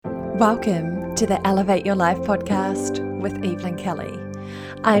Welcome to the Elevate Your Life podcast with Evelyn Kelly.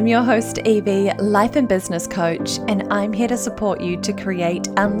 I'm your host, Evie, life and business coach, and I'm here to support you to create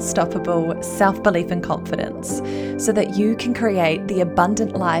unstoppable self-belief and confidence so that you can create the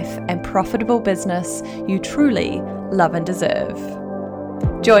abundant life and profitable business you truly love and deserve.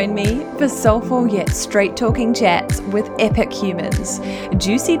 Join me for soulful yet straight-talking chats with epic humans,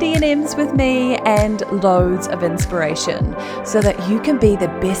 juicy D&Ms with me, and loads of inspiration so that you can be the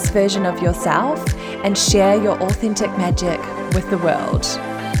best version of yourself and share your authentic magic with the world.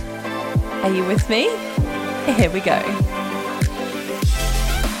 Are you with me? Here we go.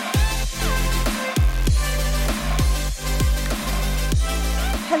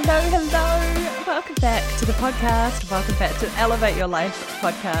 Hello. Welcome back to the podcast. Welcome back to Elevate Your Life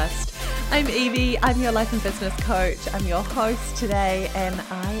podcast. I'm Evie. I'm your life and business coach. I'm your host today, and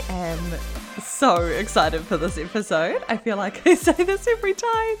I am so excited for this episode. I feel like I say this every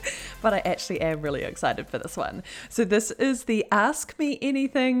time, but I actually am really excited for this one. So this is the Ask Me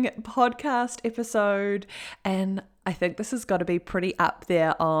Anything podcast episode, and I think this has got to be pretty up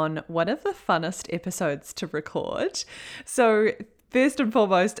there on one of the funnest episodes to record. So first and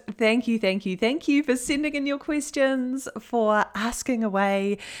foremost, thank you for sending in your questions, for asking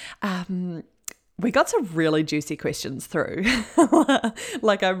away. We got some really juicy questions through.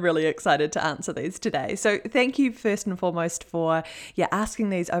 Like, I'm really excited to answer these today. So thank you first and foremost for asking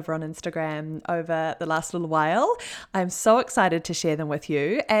these over on Instagram over the last little while. I'm so excited to share them with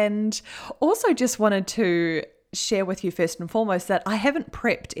you, and also just wanted to share with you first and foremost that I haven't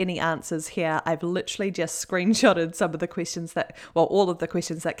prepped any answers here. I've literally just screenshotted some of the questions all of the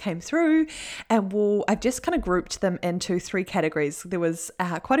questions that came through, and I've just kind of grouped them into three categories. There was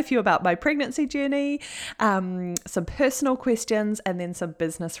quite a few about my pregnancy journey, some personal questions, and then some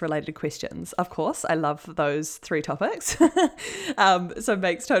business related questions. Of course, I love those three topics. So it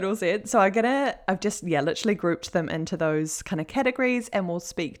makes total sense. So I've just literally grouped them into those kind of categories, and we'll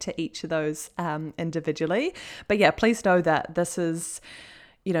speak to each of those individually. But please know that this is,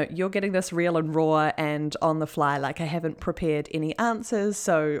 you're getting this real and raw and on the fly. Like, I haven't prepared any answers.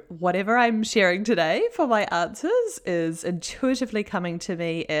 So whatever I'm sharing today for my answers is intuitively coming to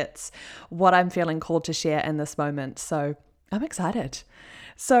me. It's what I'm feeling called to share in this moment. So I'm excited.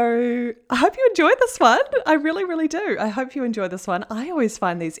 So I hope you enjoy this one. I really, really do. I hope you enjoy this one. I always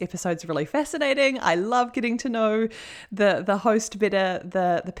find these episodes really fascinating. I love getting to know the host better,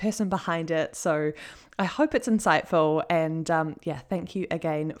 the person behind it. So I hope it's insightful. And thank you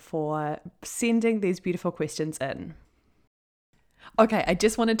again for sending these beautiful questions in. Okay, I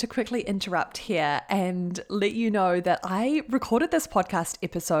just wanted to quickly interrupt here and let you know that I recorded this podcast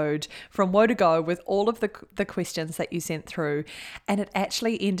episode from Woe to Go with all of the questions that you sent through, and it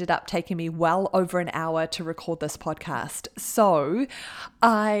actually ended up taking me well over an hour to record this podcast. So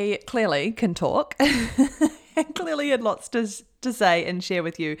I clearly can talk and clearly had lots to say and share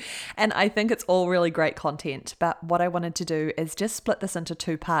with you. And I think it's all really great content. But what I wanted to do is just split this into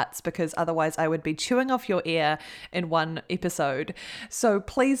two parts, because otherwise I would be chewing off your ear in one episode. So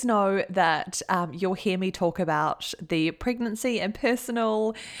please know that you'll hear me talk about the pregnancy and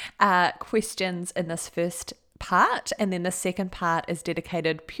personal questions in this first part, and then the second part is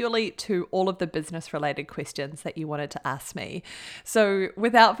dedicated purely to all of the business related questions that you wanted to ask me. So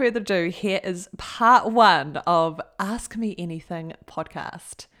without further ado, here is part one of Ask Me Anything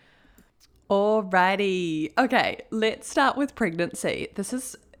podcast. Alrighty. Okay, let's start with pregnancy. This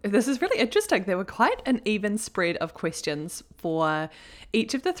is really interesting. There were quite an even spread of questions for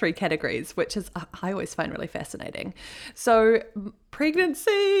each of the three categories, which is I always find really fascinating. So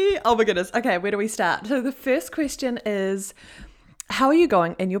pregnancy, oh my goodness. Okay, where do we start? So the first question is, how are you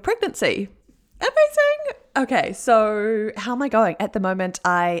going in your pregnancy? Amazing. Okay, so how am I going? At the moment,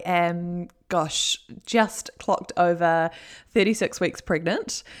 I am, just clocked over 36 weeks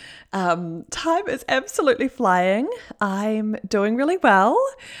pregnant. Time is absolutely flying. I'm doing really well.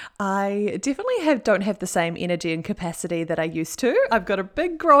 I definitely don't have the same energy and capacity that I used to. I've got a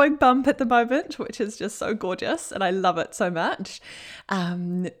big growing bump at the moment, which is just so gorgeous, and I love it so much.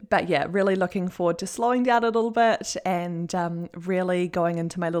 But really looking forward to slowing down a little bit and really going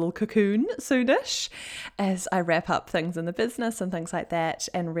into my little cocoon soonish as I wrap up things in the business and things like that,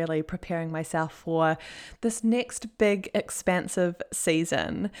 and really preparing myself for this next big expansive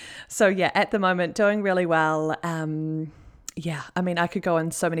season. So at the moment, doing really well. I mean, I could go on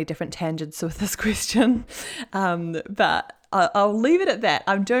so many different tangents with this question, but I'll leave it at that.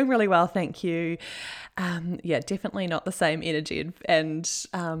 I'm doing really well, thank you. Definitely not the same energy and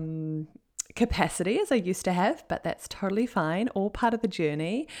capacity as I used to have, but that's totally fine, all part of the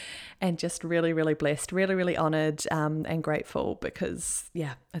journey, and just really, really blessed, really, really honored and grateful because,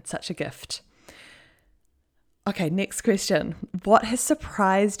 yeah, it's such a gift. Okay, next question. What has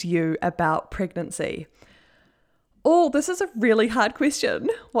surprised you about pregnancy? Oh, this is a really hard question.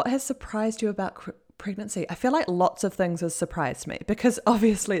 What has surprised you about pregnancy? I feel like lots of things has surprised me because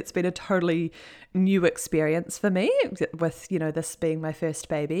obviously it's been a totally new experience for me with, this being my first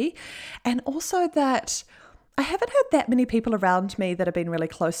baby. And also that I haven't had that many people around me that have been really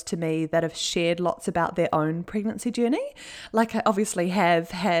close to me that have shared lots about their own pregnancy journey. Like I obviously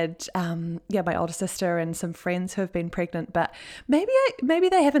have had, my older sister and some friends who have been pregnant, but maybe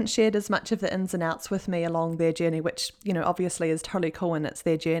they haven't shared as much of the ins and outs with me along their journey, which, obviously is totally cool and it's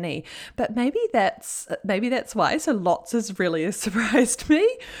their journey. But maybe that's why. So lots has really surprised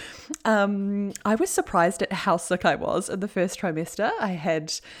me. I was surprised at how sick I was in the first trimester. I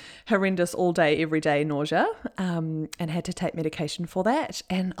had horrendous all day, every day nausea, and had to take medication for that.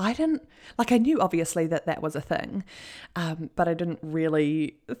 And I knew obviously that was a thing, but I didn't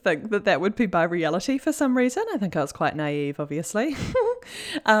really think that would be my reality for some reason. I think I was quite naive, obviously.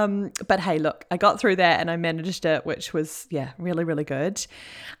 But hey, look, I got through that and I managed it, which was, really, really good.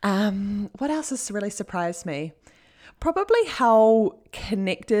 What else has really surprised me? Probably how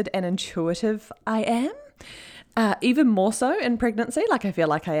connected and intuitive I am, even more so in pregnancy. Like I feel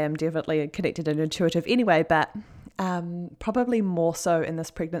like I am definitely connected and intuitive anyway, but probably more so in this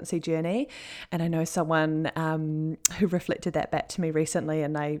pregnancy journey. And I know someone who reflected that back to me recently,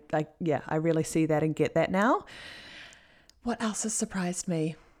 and I really see that and get that now. What else has surprised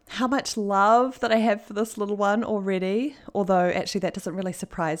me? How much love that I have for this little one already, although actually that doesn't really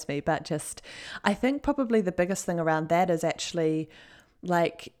surprise me, but just I think probably the biggest thing around that is actually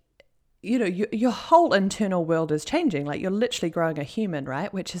like, your whole internal world is changing. Like you're literally growing a human,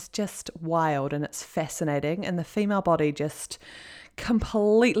 right? Which is just wild and it's fascinating. And the female body just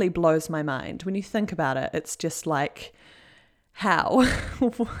completely blows my mind. When you think about it, it's just like, how?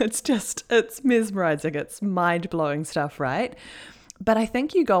 It's mesmerizing. It's mind-blowing stuff, right? But I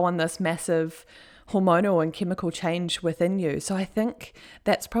think you go on this massive hormonal and chemical change within you. So I think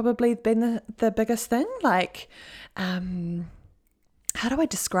that's probably been the biggest thing. Like, how do I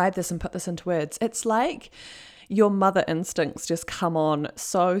describe this and put this into words? It's like your mother instincts just come on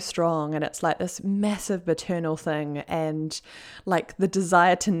so strong, and it's like this massive maternal thing, and like the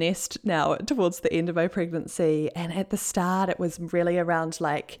desire to nest now towards the end of my pregnancy. And at the start, it was really around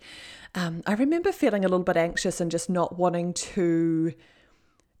like, I remember feeling a little bit anxious and just not wanting to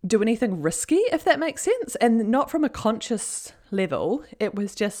do anything risky, if that makes sense. And not from a conscious level. It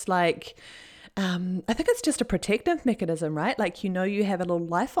was just like, I think it's just a protective mechanism, right? Like, you have a little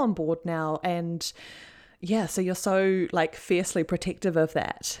life on board now, and so you're so like fiercely protective of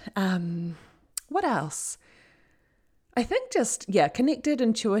that. What else? I think just, connected,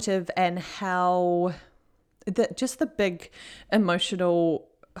 intuitive, and how just the big emotional,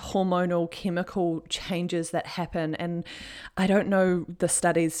 hormonal, chemical changes that happen. And I don't know the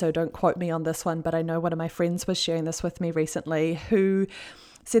studies, so don't quote me on this one, but I know one of my friends was sharing this with me recently, who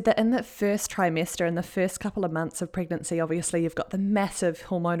said that in the first trimester, in the first couple of months of pregnancy, obviously you've got the massive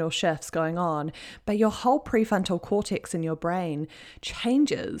hormonal shifts going on, but your whole prefrontal cortex in your brain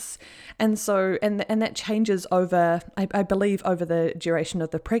changes. And so, and that changes over, I believe, over the duration of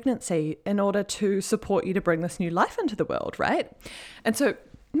the pregnancy in order to support you to bring this new life into the world, right? And so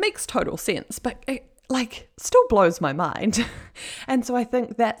makes total sense, but it still blows my mind. And so I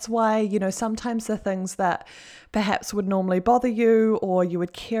think that's why, sometimes the things that perhaps would normally bother you or you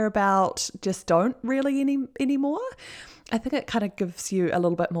would care about just don't really anymore. I think it kind of gives you a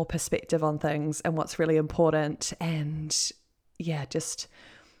little bit more perspective on things and what's really important. And just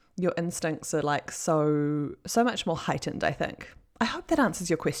your instincts are like so much more heightened, I think. I hope that answers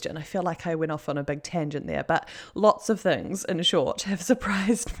your question. I feel like I went off on a big tangent there, but lots of things, in short, have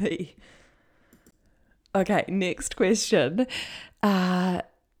surprised me. Okay, next question.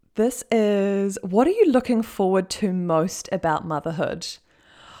 This is, what are you looking forward to most about motherhood?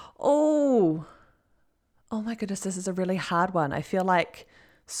 Oh my goodness, this is a really hard one. I feel like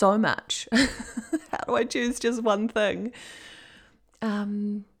so much. How do I choose just one thing?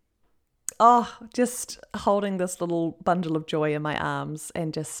 Just holding this little bundle of joy in my arms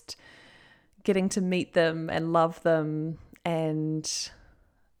and just getting to meet them and love them, and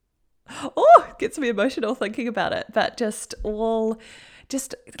it gets me emotional thinking about it, but just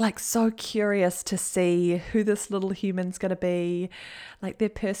like so curious to see who this little human's going to be, like their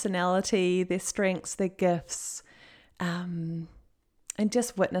personality, their strengths, their gifts, and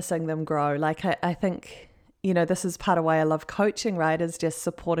just witnessing them grow. Like I think this is part of why I love coaching, right? Is just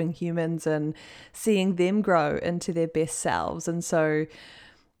supporting humans and seeing them grow into their best selves. And so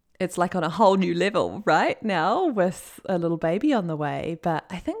it's like on a whole new level right now with a little baby on the way. But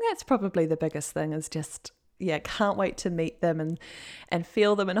I think that's probably the biggest thing, is just, can't wait to meet them and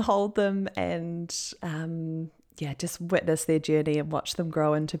feel them and hold them and, just witness their journey and watch them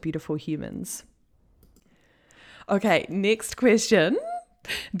grow into beautiful humans. Okay, next question.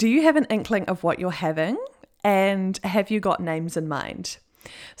 Do you have an inkling of what you're having? And have you got names in mind?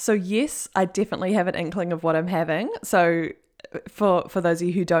 So yes, I definitely have an inkling of what I'm having. So for those of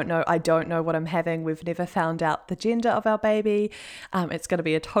you who don't know, I don't know what I'm having. We've never found out the gender of our baby. It's going to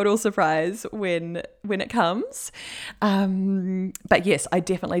be a total surprise when it comes. But yes, I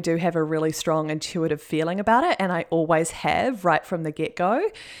definitely do have a really strong intuitive feeling about it, and I always have right from the get-go.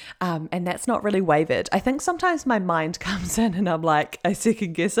 And that's not really wavered. I think sometimes my mind comes in and I'm like, I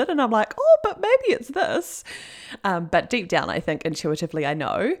second guess it, and I'm like, oh, but maybe it's this. But deep down, I think intuitively I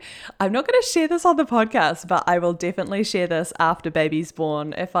know. I'm not going to share this on the podcast, but I will definitely share this after baby's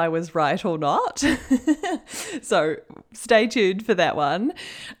born if I was right or not. So stay tuned for that one.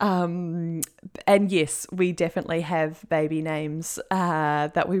 And yes, we definitely have baby names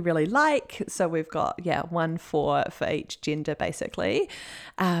that we really like. So we've got, one for each gender basically.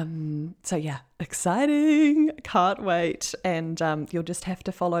 So exciting. Can't wait. And you'll just have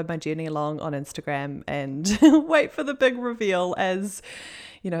to follow my journey along on Instagram and wait for the big reveal as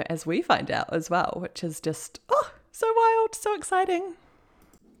we find out as well, which is just, so wild, so exciting.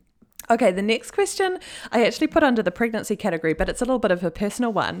 Okay, the next question I actually put under the pregnancy category, but it's a little bit of a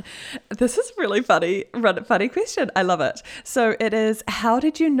personal one. This is really funny question. I love it. So it is, how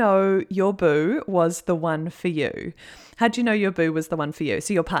did you know your boo was the one for you? How did you know your boo was the one for you?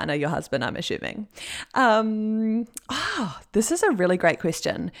 So your partner, your husband, I'm assuming. This is a really great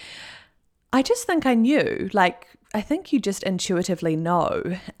question. I just think I knew, I think you just intuitively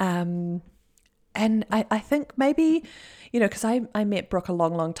know. And I think maybe, because I met Brooke a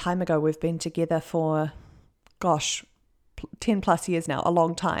long, long time ago. We've been together for, 10 plus years now, a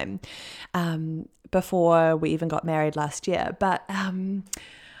long time, before we even got married last year. But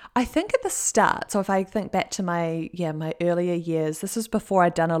I think at the start, so if I think back to my earlier years, this is before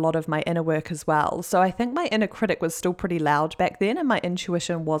I'd done a lot of my inner work as well. So I think my inner critic was still pretty loud back then, and my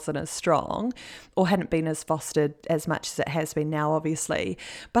intuition wasn't as strong or hadn't been as fostered as much as it has been now, obviously.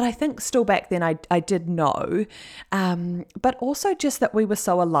 But I think still back then I did know, but also just that we were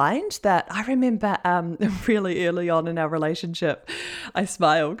so aligned that I remember really early on in our relationship, I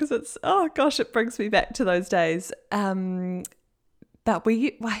smile because it brings me back to those days. But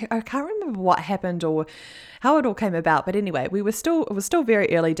I can't remember what happened or how it all came about. But anyway, it was still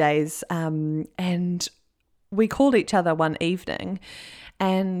very early days. And we called each other one evening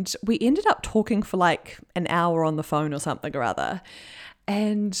and we ended up talking for like an hour on the phone or something or other.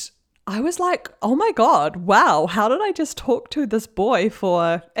 And I was like, oh my God, wow, how did I just talk to this boy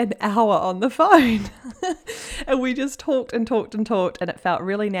for an hour on the phone? And we just talked and talked and talked, and it felt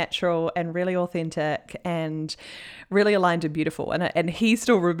really natural and really authentic and really aligned and beautiful. And he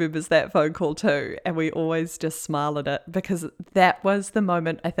still remembers that phone call too. And we always just smile at it because that was the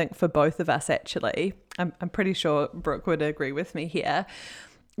moment, I think, for both of us actually. I'm pretty sure Brooke would agree with me here.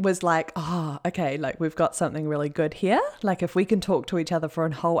 Was like, okay, we've got something really good here. If we can talk to each other for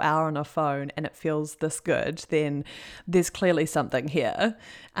a whole hour on a phone and it feels this good, then there's clearly something here.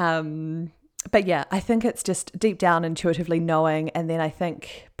 But yeah, I think it's just deep down intuitively knowing. And then I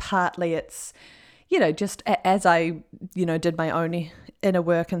think partly it's, just as I, did my own inner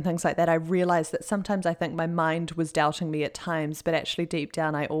work and things like that, I realized that sometimes I think my mind was doubting me at times, but actually deep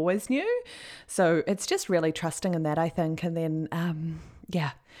down I always knew. So it's just really trusting in that, I think. And then,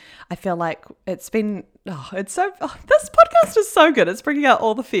 I feel like it's been, this podcast is so good. It's bringing out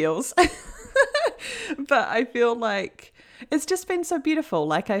all the feels. But I feel like it's just been so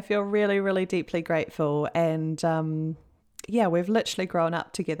beautiful. I feel really, really deeply grateful. And we've literally grown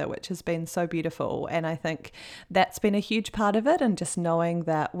up together, which has been so beautiful. And I think that's been a huge part of it. And just knowing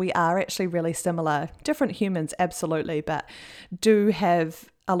that we are actually really similar, different humans, absolutely, but do have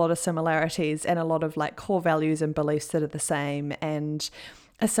a lot of similarities and a lot of core values and beliefs that are the same, and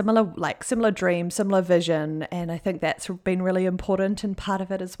a similar dream, similar vision. And I think that's been really important and part of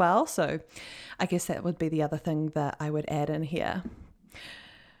it as well. So I guess that would be the other thing that I would add in here.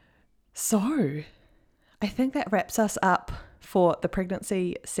 So I think that wraps us up for the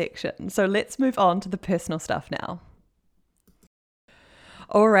pregnancy section. So let's move on to the personal stuff now.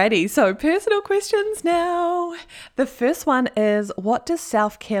 Alrighty, so personal questions now. The first one is, what does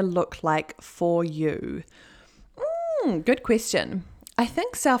self-care look like for you? Good question. I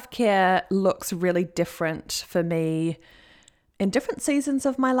think self-care looks really different for me in different seasons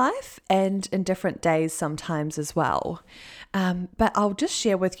of my life and in different days sometimes as well. But I'll just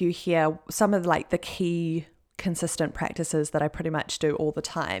share with you here some of the key consistent practices that I pretty much do all the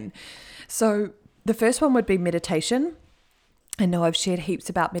time. So the first one would be meditation. I know I've shared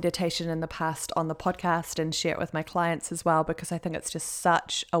heaps about meditation in the past on the podcast and share it with my clients as well, because I think it's just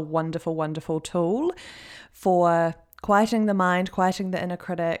such a wonderful, wonderful tool for quieting the mind, quieting the inner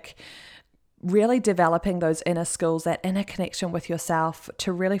critic, really developing those inner skills, that inner connection with yourself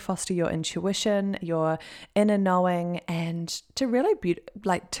to really foster your intuition, your inner knowing, and to really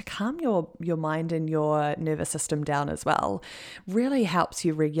to calm your mind and your nervous system down as well. Really helps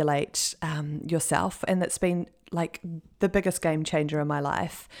you regulate yourself. And that's been the biggest game changer in my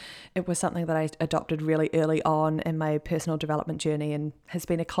life. It was something that I adopted really early on in my personal development journey and has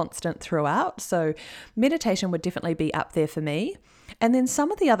been a constant throughout. So meditation would definitely be up there for me. And then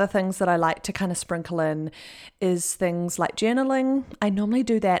some of the other things that I like to kind of sprinkle in is things like journaling. I normally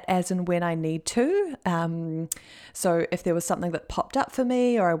do that as and when I need to. So if there was something that popped up for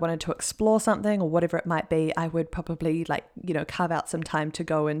me, or I wanted to explore something or whatever it might be, I would probably carve out some time to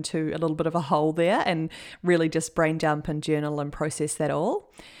go into a little bit of a hole there and really just brain dump and journal and process that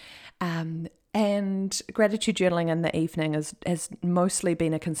all. And gratitude journaling in the evening has mostly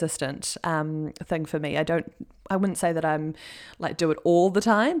been a consistent thing for me. I wouldn't say that I'm do it all the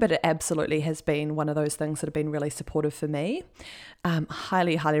time, but it absolutely has been one of those things that have been really supportive for me.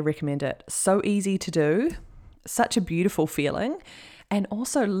 Highly, highly recommend it. So easy to do, such a beautiful feeling, and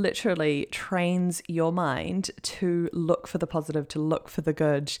also literally trains your mind to look for the positive, to look for the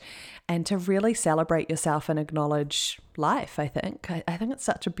good, and to really celebrate yourself and acknowledge life, I think. I think it's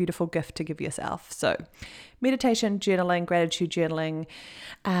such a beautiful gift to give yourself. So meditation, journaling, gratitude journaling.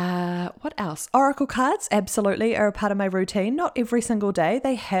 What else? Oracle cards, absolutely, are a part of my routine. Not every single day.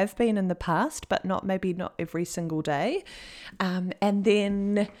 They have been in the past, but not every single day. And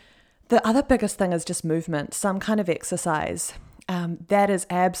then the other biggest thing is just movement, some kind of exercise. That is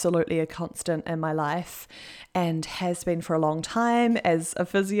absolutely a constant in my life and has been for a long time as a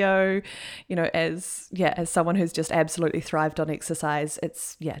physio, as someone who's just absolutely thrived on exercise.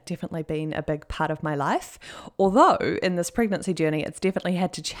 It's definitely been a big part of my life. Although in this pregnancy journey, it's definitely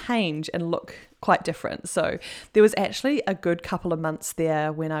had to change and look quite different. So there was actually a good couple of months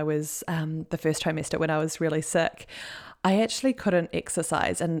there when I was the first trimester, when I was really sick. I actually couldn't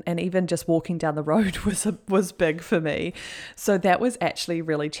exercise, and even just walking down the road was big for me. So that was actually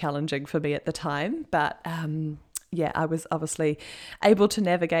really challenging for me at the time. But I was obviously able to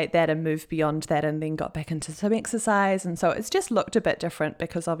navigate that and move beyond that, and then got back into some exercise. And so it's just looked a bit different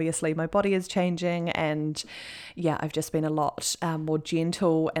because obviously my body is changing, and I've just been a lot more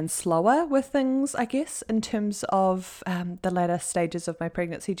gentle and slower with things, I guess, in terms of the latter stages of my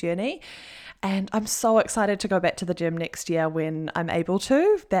pregnancy journey. And I'm so excited to go back to the gym next year when I'm able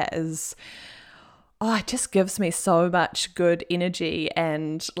to. That is, it just gives me so much good energy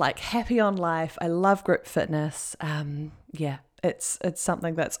and happy on life. I love group fitness. It's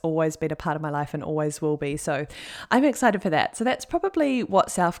something that's always been a part of my life and always will be. So I'm excited for that. So that's probably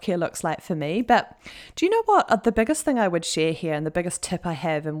what self-care looks like for me. But do you know what? The biggest thing I would share here, and the biggest tip I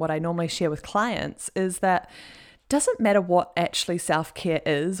have, and what I normally share with clients, is that doesn't matter what actually self-care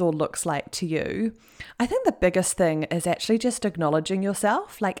is or looks like to you. I think the biggest thing is actually just acknowledging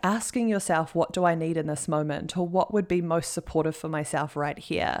yourself, asking yourself, what do I need in this moment? Or what would be most supportive for myself right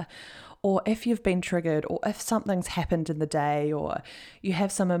here? Or if you've been triggered, or if something's happened in the day, or you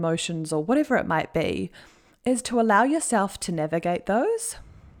have some emotions, or whatever it might be, is to allow yourself to navigate those.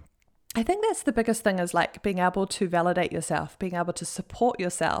 I think that's the biggest thing, is being able to validate yourself, being able to support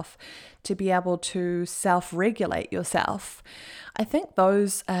yourself, to be able to self-regulate yourself. I think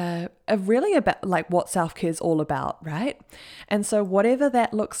those are really about what self-care is all about, right? And so whatever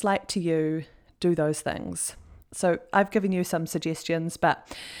that looks like to you, do those things. So I've given you some suggestions,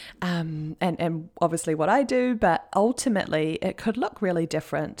 but and obviously what I do, but ultimately it could look really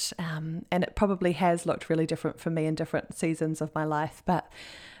different, and it probably has looked really different for me in different seasons of my life, but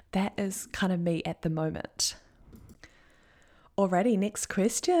that is kind of me at the moment. Alrighty, next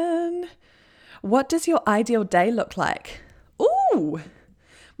question. What does your ideal day look like? Ooh,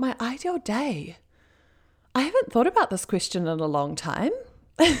 my ideal day. I haven't thought about this question in a long time.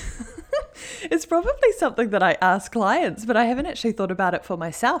 It's probably something that I ask clients, but I haven't actually thought about it for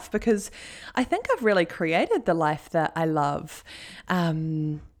myself, because I think I've really created the life that I love.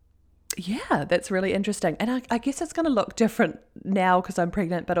 That's really interesting. And I guess it's going to look different now because I'm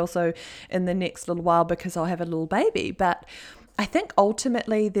pregnant, but also in the next little while because I'll have a little baby. But I think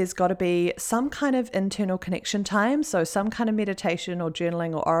ultimately there's got to be some kind of internal connection time. So some kind of meditation or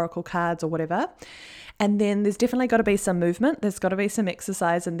journaling or oracle cards or whatever. And then there's definitely got to be some movement. There's got to be some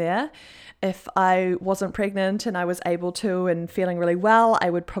exercise in there. If I wasn't pregnant and I was able to and feeling really well,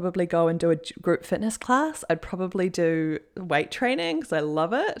 I would probably go and do a group fitness class. I'd probably do weight training because I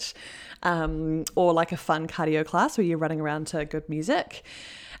love it. Or like a fun cardio class where you're running around to good music.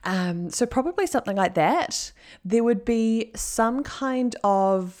 So probably something like that. There would be some kind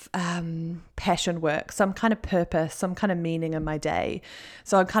of passion work, some kind of purpose, some kind of meaning in my day.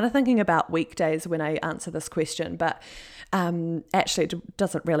 So I'm kind of thinking about weekdays when I answer this question, but actually it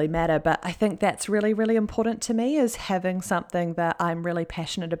doesn't really matter. But I think that's really, really important to me, is having something that I'm really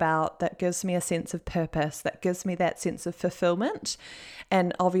passionate about, that gives me a sense of purpose, that gives me that sense of fulfillment.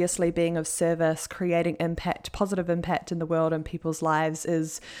 And obviously being of service, creating impact, positive impact in the world and people's lives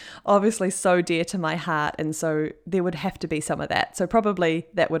is obviously so dear to my heart. And so there would have to be some of that. So probably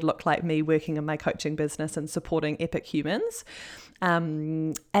that would look like me working in my coaching business and supporting epic humans.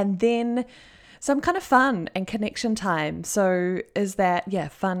 And then some kind of fun and connection time. So is that,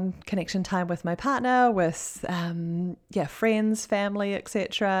 fun connection time with my partner, with, friends, family,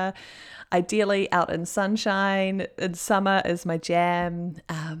 etc. Ideally out in sunshine. In summer is my jam.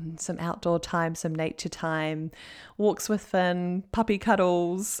 Some outdoor time, some nature time, walks with Finn, puppy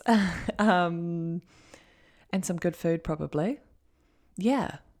cuddles, and some good food probably.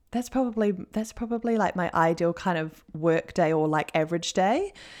 Yeah. That's probably like my ideal kind of work day or like average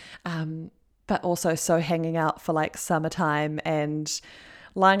day. But also so hanging out for like summertime and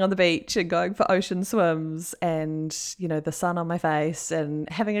lying on the beach and going for ocean swims and, the sun on my face and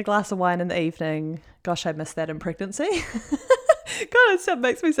having a glass of wine in the evening. Gosh, I miss that in pregnancy. God, it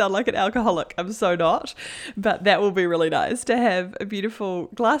makes me sound like an alcoholic. I'm so not. But that will be really nice to have a beautiful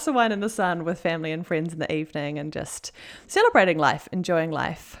glass of wine in the sun with family and friends in the evening and just celebrating life, enjoying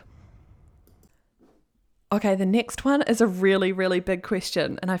life. Okay, the next one is a really, really big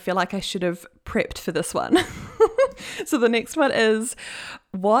question, and I feel like I should have prepped for this one. So the next one is,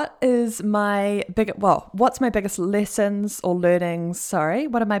 what's my biggest lessons or learnings,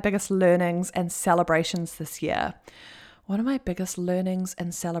 what are my biggest learnings and celebrations this year? What are my biggest learnings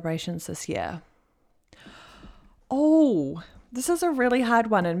and celebrations this year? Oh, this is a really hard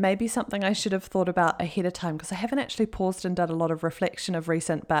one, and maybe something I should have thought about ahead of time, because I haven't actually paused and done a lot of reflection of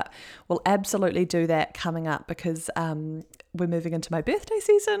recent, but we'll absolutely do that coming up, because we're moving into my birthday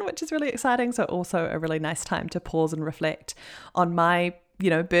season, which is really exciting. So also a really nice time to pause and reflect on my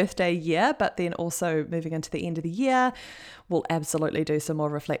birthday year, but then also moving into the end of the year, we'll absolutely do some more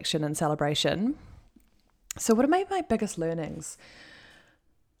reflection and celebration. So what are my biggest learnings?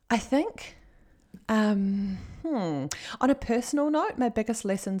 I think on a personal note, my biggest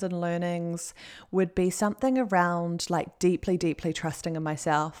lessons and learnings would be something around like deeply, deeply trusting in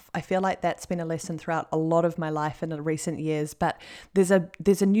myself. I feel like that's been a lesson throughout a lot of my life in the recent years, but there's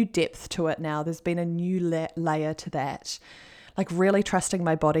a new depth to it now. There's been a new layer to that, like really trusting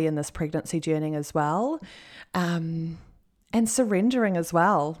my body in this pregnancy journey as well, and surrendering as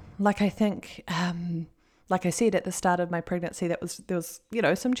well. Like I think, like I said at the start of my pregnancy, there was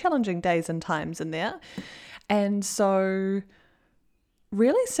some challenging days and times in there. And so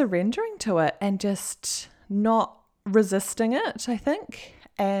really surrendering to it and just not resisting it, I think.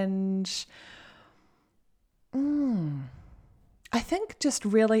 And I think just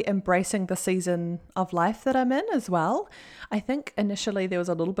really embracing the season of life that I'm in as well. I think initially there was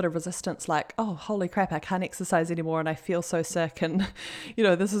a little bit of resistance, like, oh, holy crap, I can't exercise anymore and I feel so sick and,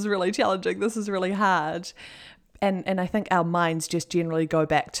 this is really challenging, this is really hard. And I think our minds just generally go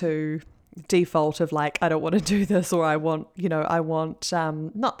back to default of like, I don't want to do this, or I want,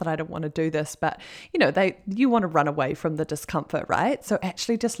 not that I don't want to do this, but, you want to run away from the discomfort, right? So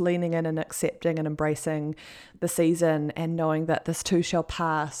actually just leaning in and accepting and embracing the season and knowing that this too shall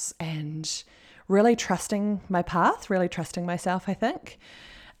pass, and really trusting my path, really trusting myself, I think.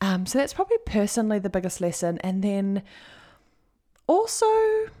 So that's probably personally the biggest lesson. And then also,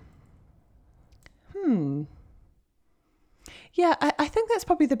 yeah, I think that's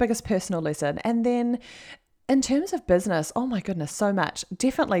probably the biggest personal lesson. And then in terms of business, oh my goodness, so much.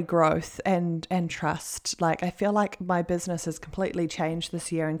 Definitely growth and trust. Like I feel like my business has completely changed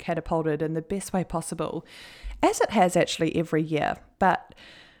this year and catapulted in the best way possible, as it has actually every year, but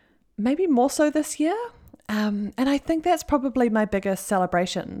maybe more so this year. And I think that's probably my biggest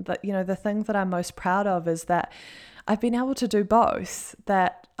celebration. That, the thing that I'm most proud of is that I've been able to do both,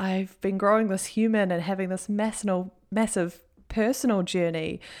 that I've been growing this human and having this massive personal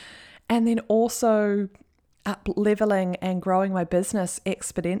journey, and then also up leveling and growing my business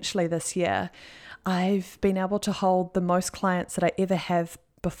exponentially this year. I've been able to hold the most clients that I ever have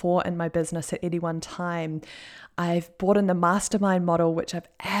before in my business at any one time. I've brought in the mastermind model, which I've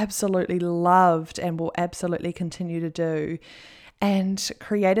absolutely loved and will absolutely continue to do, and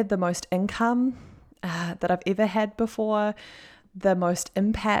created the most income that I've ever had before, the most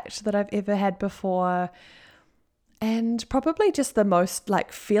impact that I've ever had before, and probably just the most,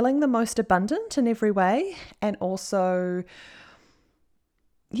 like, feeling the most abundant in every way. And also,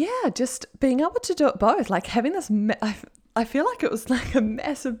 just being able to do it both, like having this, I feel like it was like a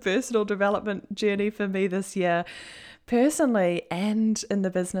massive personal development journey for me this year, personally and in the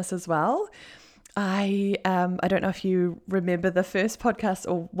business as well. I don't know if you remember the first podcast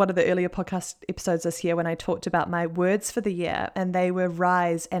or one of the earlier podcast episodes this year when I talked about my words for the year, and they were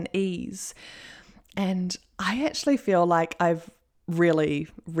rise and ease. And I actually feel like I've really,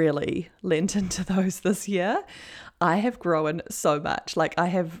 really lent into those this year. I have grown so much. Like I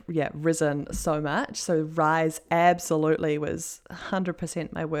have, risen so much. So rise absolutely was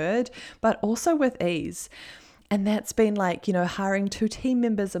 100% my word, but also with ease. And that's been like, hiring 2 team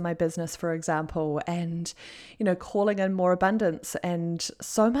members in my business, for example, and, calling in more abundance and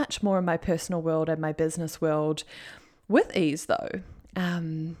so much more in my personal world and my business world with ease though.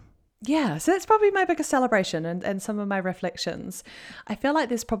 So that's probably my biggest celebration and some of my reflections. I feel like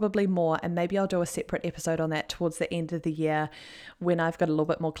there's probably more, and maybe I'll do a separate episode on that towards the end of the year when I've got a little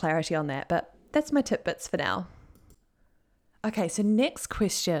bit more clarity on that. But that's my tidbits for now. Okay, so next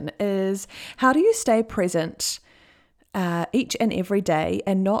question is, how do you stay present each and every day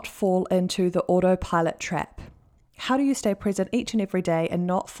and not fall into the autopilot trap? How do you stay present each and every day and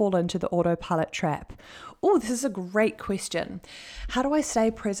not fall into the autopilot trap? Oh, this is a great question. How do I stay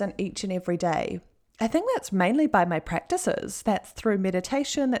present each and every day? I think that's mainly by my practices. That's through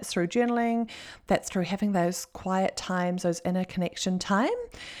meditation, that's through journaling, that's through having those quiet times, those inner connection time.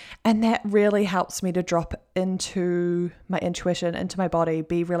 And that really helps me to drop into my intuition, into my body,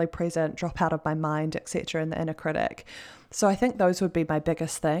 be really present, drop out of my mind, etc., and the inner critic. So I think those would be my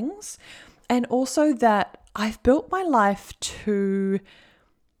biggest things. And also that I've built my life to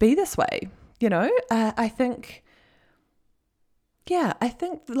be this way. I think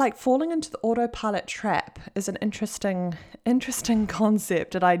like falling into the autopilot trap is an interesting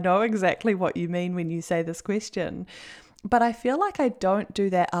concept. And I know exactly what you mean when you say this question. But I feel like I don't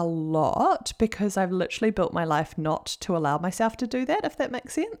do that a lot because I've literally built my life not to allow myself to do that, if that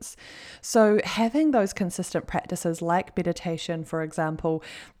makes sense. So having those consistent practices like meditation, for example,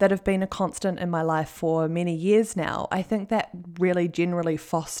 that have been a constant in my life for many years now, I think that really generally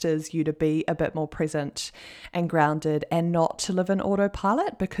fosters you to be a bit more present and grounded and not to live in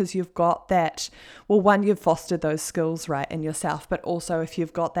autopilot, because you've got that, well, one, you've fostered those skills right in yourself, but also if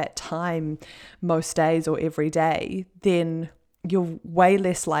you've got that time most days or every day, then you're way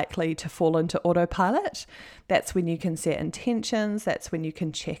less likely to fall into autopilot. That's when you can set intentions, that's when you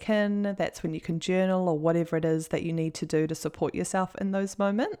can check in, that's when you can journal or whatever it is that you need to do to support yourself in those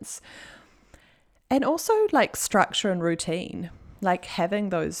moments. And also like structure and routine, like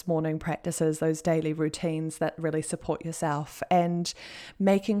having those morning practices, those daily routines that really support yourself, and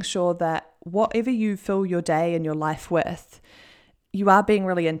making sure that whatever you fill your day and your life with, you are being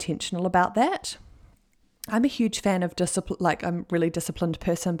really intentional about that. I'm a huge fan of discipline, like I'm a really disciplined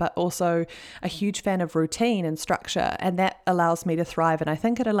person, but also a huge fan of routine and structure, and that allows me to thrive. And I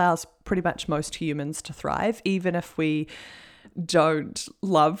think it allows pretty much most humans to thrive, even if we don't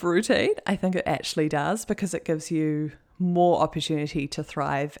love routine. I think it actually does, because it gives you more opportunity to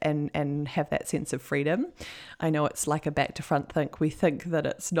thrive and have that sense of freedom. I know it's like a back to front think. We think that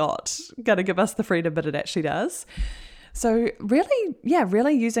it's not going to give us the freedom, but it actually does. So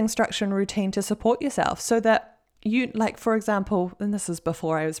really using structure and routine to support yourself so that you, like, for example, and this is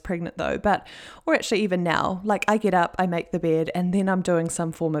before I was pregnant though, or actually even now, like I get up, I make the bed, and then I'm doing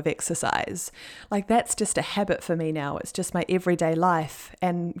some form of exercise. Like that's just a habit for me now. It's just my everyday life.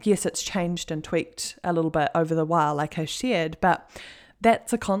 And yes, it's changed and tweaked a little bit over the while, like I shared, but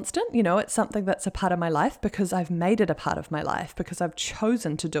that's a constant, it's something that's a part of my life because I've made it a part of my life, because I've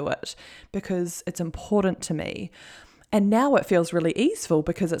chosen to do it, because it's important to me. And now it feels really easeful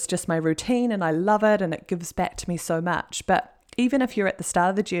because it's just my routine and I love it and it gives back to me so much. But even if you're at the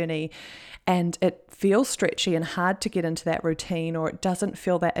start of the journey and it feels stretchy and hard to get into that routine, or it doesn't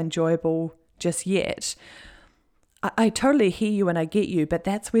feel that enjoyable just yet, I totally hear you and I get you, but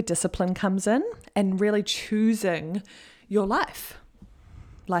that's where discipline comes in and really choosing your life.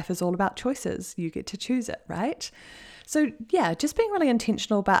 Life is all about choices. You get to choose it, right? So yeah, just being really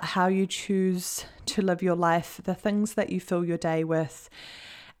intentional about how you choose to live your life, the things that you fill your day with,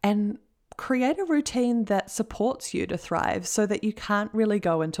 and create a routine that supports you to thrive so that you can't really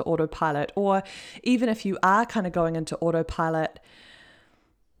go into autopilot. Or even if you are kind of going into autopilot,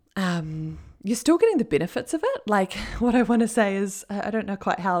 you're still getting the benefits of it. Like, what I want to say is, I don't know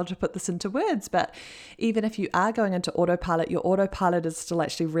quite how to put this into words, but even if you are going into autopilot, your autopilot is still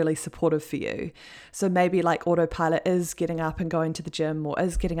actually really supportive for you. So maybe like autopilot is getting up and going to the gym, or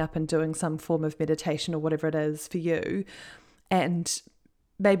is getting up and doing some form of meditation or whatever it is for you. And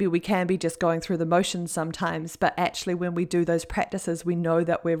maybe we can be just going through the motions sometimes, but actually when we do those practices, we know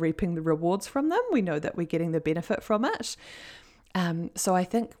that we're reaping the rewards from them. We know that we're getting the benefit from it. So I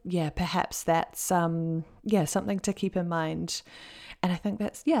think, perhaps that's, something to keep in mind. And I think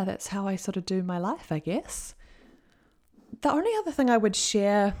that's how I sort of do my life, I guess. The only other thing I would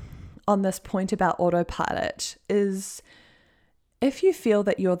share on this point about autopilot is if you feel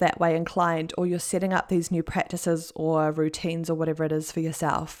that you're that way inclined, or you're setting up these new practices or routines or whatever it is for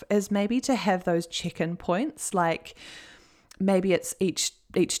yourself, is maybe to have those check-in points, like maybe it's each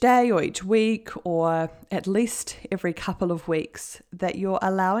day or each week, or at least every couple of weeks, that you're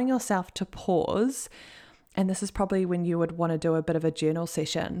allowing yourself to pause. And this is probably when you would want to do a bit of a journal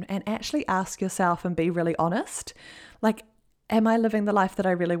session and actually ask yourself and be really honest. Like, am I living the life that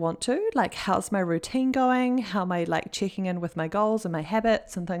I really want to? Like, how's my routine going? How am I like checking in with my goals and my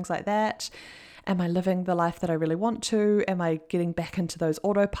habits and things like that? Am I living the life that I really want to? Am I getting back into those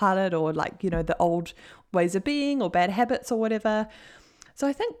autopilot or the old ways of being or bad habits or whatever? So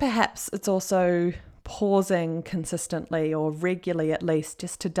I think perhaps it's also pausing consistently or regularly at least,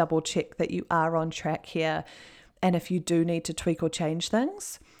 just to double check that you are on track here. And if you do need to tweak or change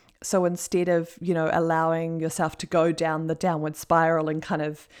things. So instead of, allowing yourself to go down the downward spiral and kind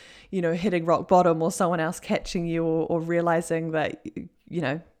of, hitting rock bottom, or someone else catching you, or realizing that,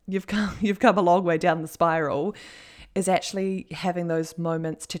 you've come a long way down the spiral, is actually having those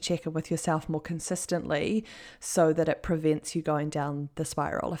moments to check in with yourself more consistently so that it prevents you going down the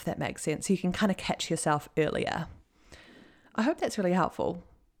spiral, if that makes sense. So you can kind of catch yourself earlier. I hope that's really helpful.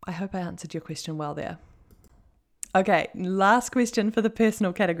 I hope I answered your question well there. Okay, last question for the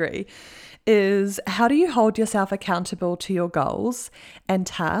personal category is, how do you hold yourself accountable to your goals and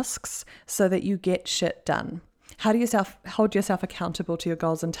tasks so that you get shit done? How do you hold yourself accountable to your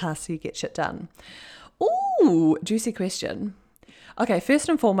goals and tasks so you get shit done? Ooh, juicy question. Okay, first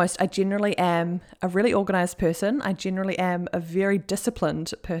and foremost, I generally am a really organized person. I generally am a very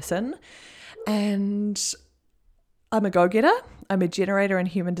disciplined person. And I'm a go-getter. I'm a generator in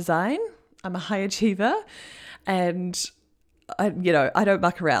human design. I'm a high achiever. And I don't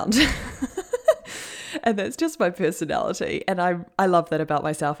muck around. And that's just my personality. And I love that about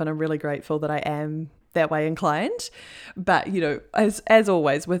myself. And I'm really grateful that I am that way inclined. But, as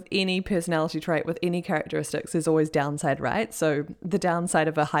always, with any personality trait, with any characteristics, there's always downside, right? So the downside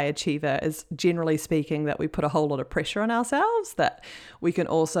of a high achiever is, generally speaking, that we put a whole lot of pressure on ourselves, that we can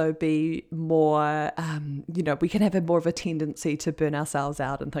also be more, we can have more of a tendency to burn ourselves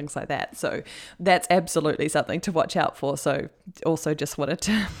out and things like that. So that's absolutely something to watch out for. So also just wanted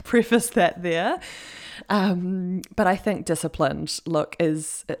to preface that there. But I think discipline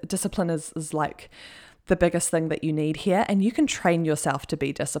is like the biggest thing that you need here, and you can train yourself to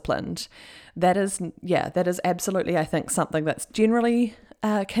be disciplined. That is absolutely, I think, something that's generally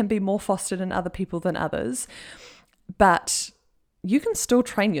can be more fostered in other people than others, but you can still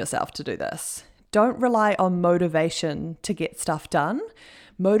train yourself to do this. Don't rely on motivation to get stuff done.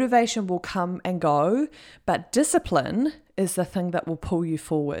 Motivation will come and go, but discipline is the thing that will pull you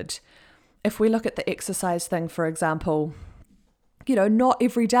forward. If we look at the exercise thing, for example, not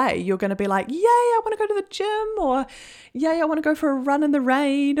every day you're going to be like, yay, I want to go to the gym, or yay, I want to go for a run in the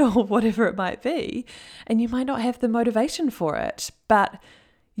rain, or whatever it might be. And you might not have the motivation for it, but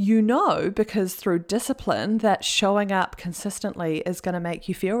because through discipline that showing up consistently is going to make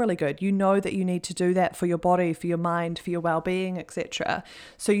you feel really good. You know that you need to do that for your body, for your mind, for your well-being, etc.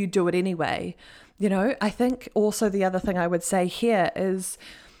 So you do it anyway. I think also the other thing I would say here is,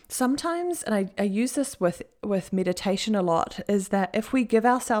 sometimes, and I use this with meditation a lot, is that if we give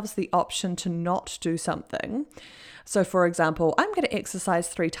ourselves the option to not do something, so for example, I'm going to exercise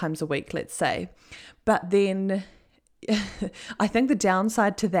 3 times a week, let's say, but then I think the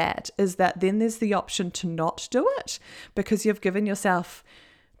downside to that is that then there's the option to not do it, because you've given yourself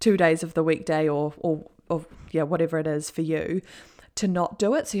 2 days of the weekday or whatever it is for you to not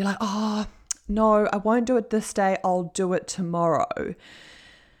do it. So you're like, oh no, I won't do it this day, I'll do it tomorrow.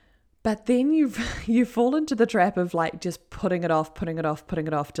 But then you fall into the trap of like just putting it off,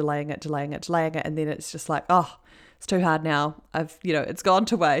 delaying it. And then it's just like, it's too hard now. It's gone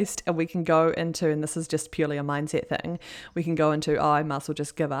to waste. And we can go into, and this is just purely a mindset thing, we can go into, I might as well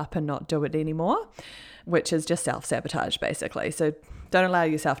just give up and not do it anymore, which is just self-sabotage basically. So don't allow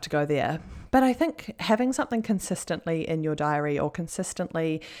yourself to go there. But I think having something consistently in your diary or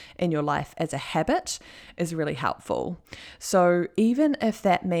consistently in your life as a habit is really helpful. So even if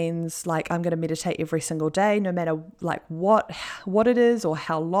that means like I'm going to meditate every single day, no matter like what it is or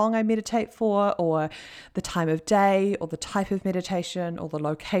how long I meditate for or the time of day or the type of meditation or the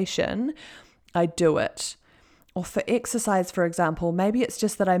location, I do it. Or for exercise, for example, maybe it's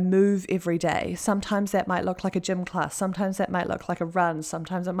just that I move every day. Sometimes that might look like a gym class. Sometimes that might look like a run.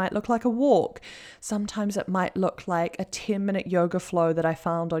 Sometimes it might look like a walk. Sometimes it might look like a 10-minute yoga flow that I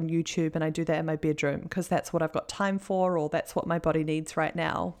found on YouTube, and I do that in my bedroom because that's what I've got time for, or that's what my body needs right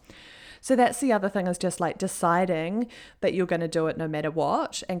now. So that's the other thing, is just like deciding that you're going to do it no matter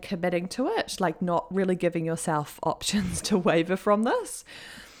what and committing to it, like not really giving yourself options to waver from this.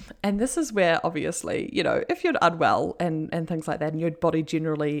 And this is where obviously, if you're unwell and things like that, and your body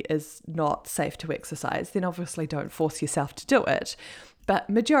generally is not safe to exercise, then obviously don't force yourself to do it. But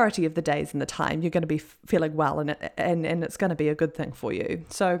majority of the days and the time, you're going to be feeling well and it's going to be a good thing for you.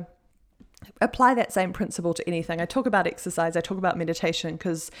 So apply that same principle to anything. I talk about exercise, I talk about meditation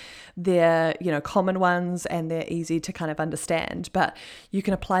because they're, common ones and they're easy to kind of understand, but you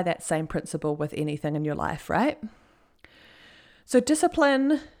can apply that same principle with anything in your life, right? So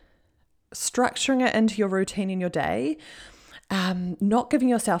discipline, structuring it into your routine in your day, not giving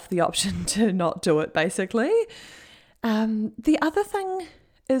yourself the option to not do it, basically. The other thing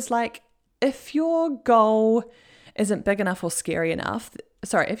is like, if your goal isn't big enough or scary enough,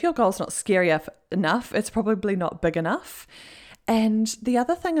 if your goal's not scary enough, it's probably not big enough. And the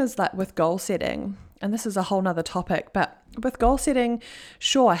other thing is that with goal setting, and this is a whole nother topic, but with goal setting,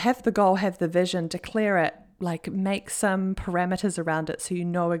 sure, have the goal, have the vision, declare it, like make some parameters around it so you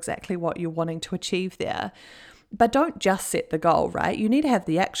know exactly what you're wanting to achieve there. But don't just set the goal, right? You need to have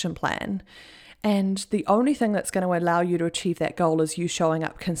the action plan. And the only thing that's going to allow you to achieve that goal is you showing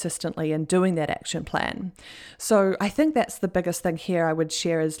up consistently and doing that action plan. So I think that's the biggest thing here I would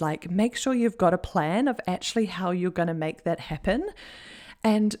share, is like, make sure you've got a plan of actually how you're going to make that happen.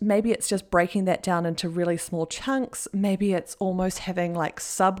 And maybe it's just breaking that down into really small chunks. Maybe it's almost having like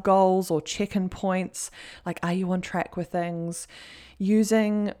sub goals or check-in points. Like, are you on track with things?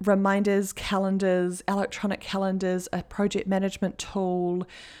 Using reminders, calendars, electronic calendars, a project management tool,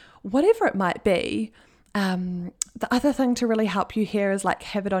 whatever it might be. The other thing to really help you here is like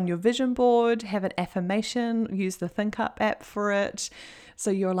have it on your vision board, have an affirmation, use the ThinkUp app for it. So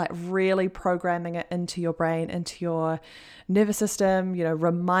you're like really programming it into your brain, into your nervous system,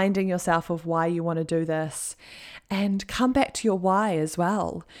 reminding yourself of why you want to do this, and come back to your why as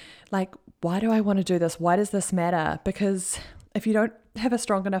well. Like, why do I want to do this? Why does this matter? Because if you don't have a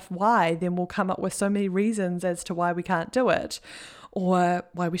strong enough why, then we'll come up with so many reasons as to why we can't do it, or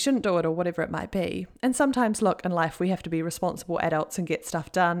why we shouldn't do it, or whatever it might be. And sometimes, look, in life, we have to be responsible adults and get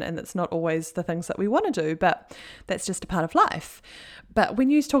stuff done, and it's not always the things that we want to do, but that's just a part of life. But when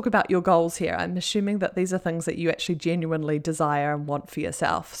you talk about your goals here, I'm assuming that these are things that you actually genuinely desire and want for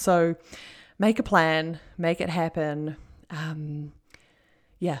yourself. So make a plan, make it happen.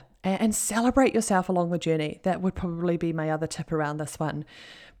 And celebrate yourself along the journey. That would probably be my other tip around this one,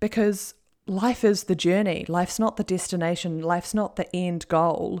 because life is the journey. Life's not the destination. Life's not the end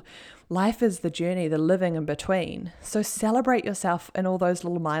goal. Life is the journey, the living in between. So celebrate yourself in all those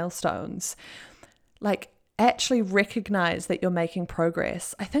little milestones. Like, actually recognize that you're making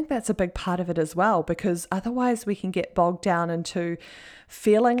progress. I think that's a big part of it as well, because otherwise we can get bogged down into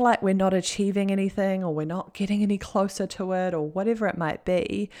feeling like we're not achieving anything, or we're not getting any closer to it, or whatever it might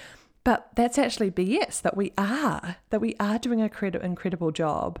be. But that's actually BS, that we are doing an incredible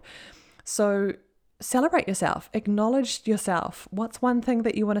job. So celebrate yourself, acknowledge yourself. What's one thing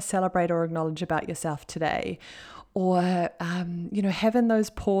that you want to celebrate or acknowledge about yourself today? Or, having those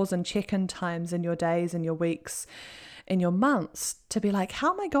pause and check-in times in your days and your weeks, in your months, to be like,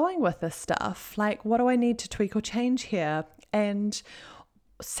 how am I going with this stuff? Like, what do I need to tweak or change here? And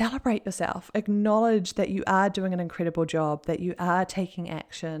celebrate yourself. Acknowledge that you are doing an incredible job, that you are taking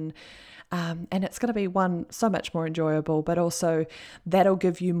action. And it's going to be so much more enjoyable, but also that'll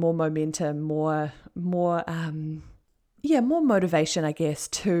give you more momentum, more motivation, I guess,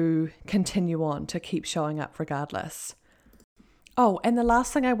 to continue on, to keep showing up regardless. Oh, and the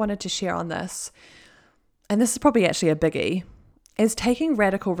last thing I wanted to share on this, and this is probably actually a biggie, is taking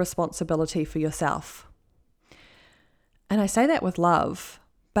radical responsibility for yourself. And I say that with love,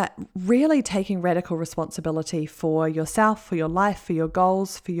 But really taking radical responsibility for yourself, for your life, for your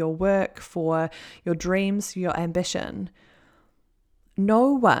goals, for your work, for your dreams, for your ambition.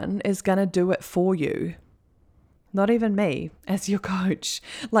 No one is going to do it for you. Not even me as your coach.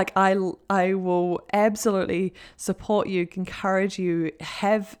 Like I will absolutely support you, encourage you,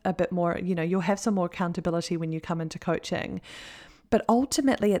 have a bit more, you'll have some more accountability when you come into coaching. But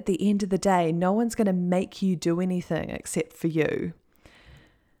ultimately at the end of the day, no one's going to make you do anything except for you.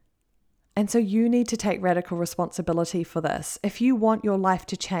 And so you need to take radical responsibility for this. If you want your life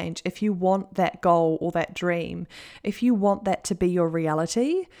to change, if you want that goal or that dream, if you want that to be your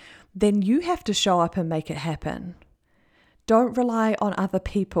reality, then you have to show up and make it happen. Don't rely on other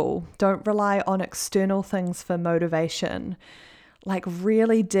people. Don't rely on external things for motivation. Like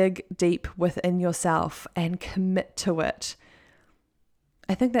really dig deep within yourself and commit to it.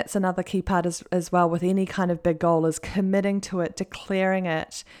 I think that's another key part as well with any kind of big goal is committing to it, declaring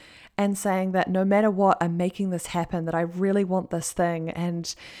it, and saying that no matter what, I'm making this happen, that I really want this thing.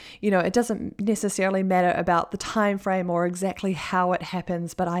 And, it doesn't necessarily matter about the time frame or exactly how it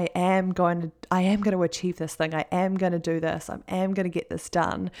happens, but I am going to achieve this thing. I am going to do this. I am going to get this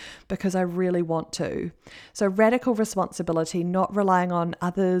done because I really want to. So radical responsibility, not relying on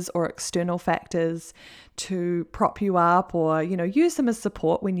others or external factors to prop you up or, use them as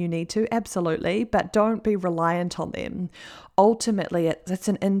support when you need to, absolutely, but don't be reliant on them. Ultimately, it's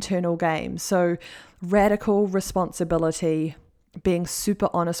an internal game. So radical responsibility, being super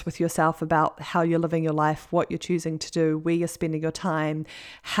honest with yourself about how you're living your life, what you're choosing to do, where you're spending your time,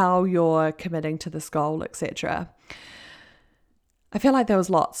 how you're committing to this goal, etc. I feel like there was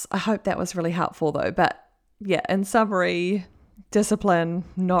lots. I hope that was really helpful though. But yeah, in summary, discipline,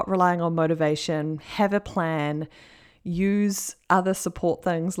 not relying on motivation, have a plan, use other support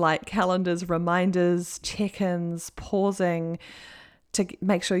things like calendars, reminders, check-ins, pausing to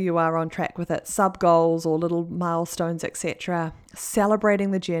make sure you are on track with it, sub-goals or little milestones, etc.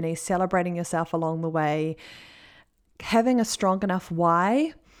 Celebrating the journey, celebrating yourself along the way, having a strong enough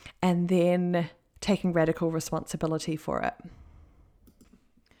why, and then taking radical responsibility for it.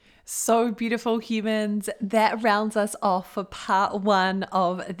 So beautiful, humans. That rounds us off for part 1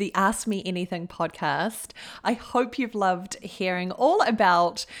 of the Ask Me Anything podcast. I hope you've loved hearing all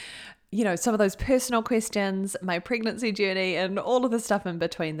about, some of those personal questions, my pregnancy journey, and all of the stuff in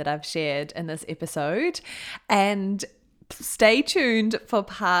between that I've shared in this episode. And stay tuned for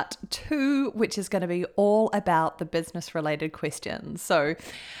part 2, which is going to be all about the business related questions. So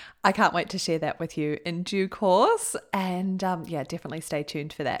I can't wait to share that with you in due course. And definitely stay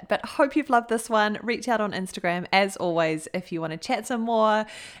tuned for that. But hope you've loved this one. Reach out on Instagram as always if you want to chat some more.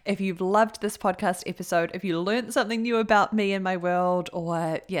 If you've loved this podcast episode, if you learned something new about me and my world,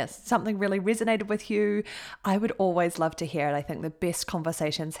 or something really resonated with you, I would always love to hear it. I think the best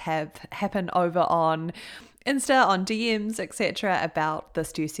conversations happen over on Insta, on DMs, etc. about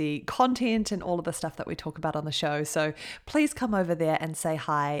this juicy content and all of the stuff that we talk about on the show. So please come over there and say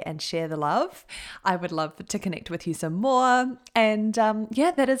hi and share the love. I would love to connect with you some more. And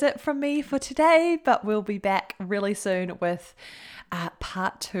that is it from me for today, but we'll be back really soon with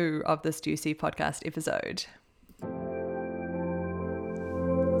part 2 of this juicy podcast episode.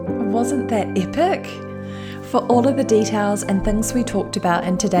 Wasn't that epic? For all of the details and things we talked about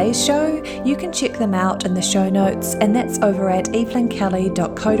in today's show, you can check them out in the show notes, and that's over at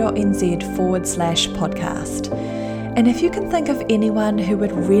evelynkelly.co.nz/podcast. And if you can think of anyone who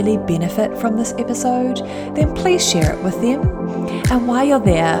would really benefit from this episode, then please share it with them. And while you're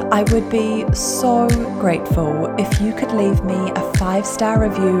there, I would be so grateful if you could leave me a 5-star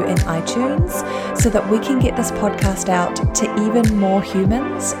review in iTunes so that we can get this podcast out to even more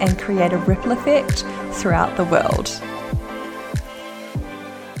humans and create a ripple effect throughout the world.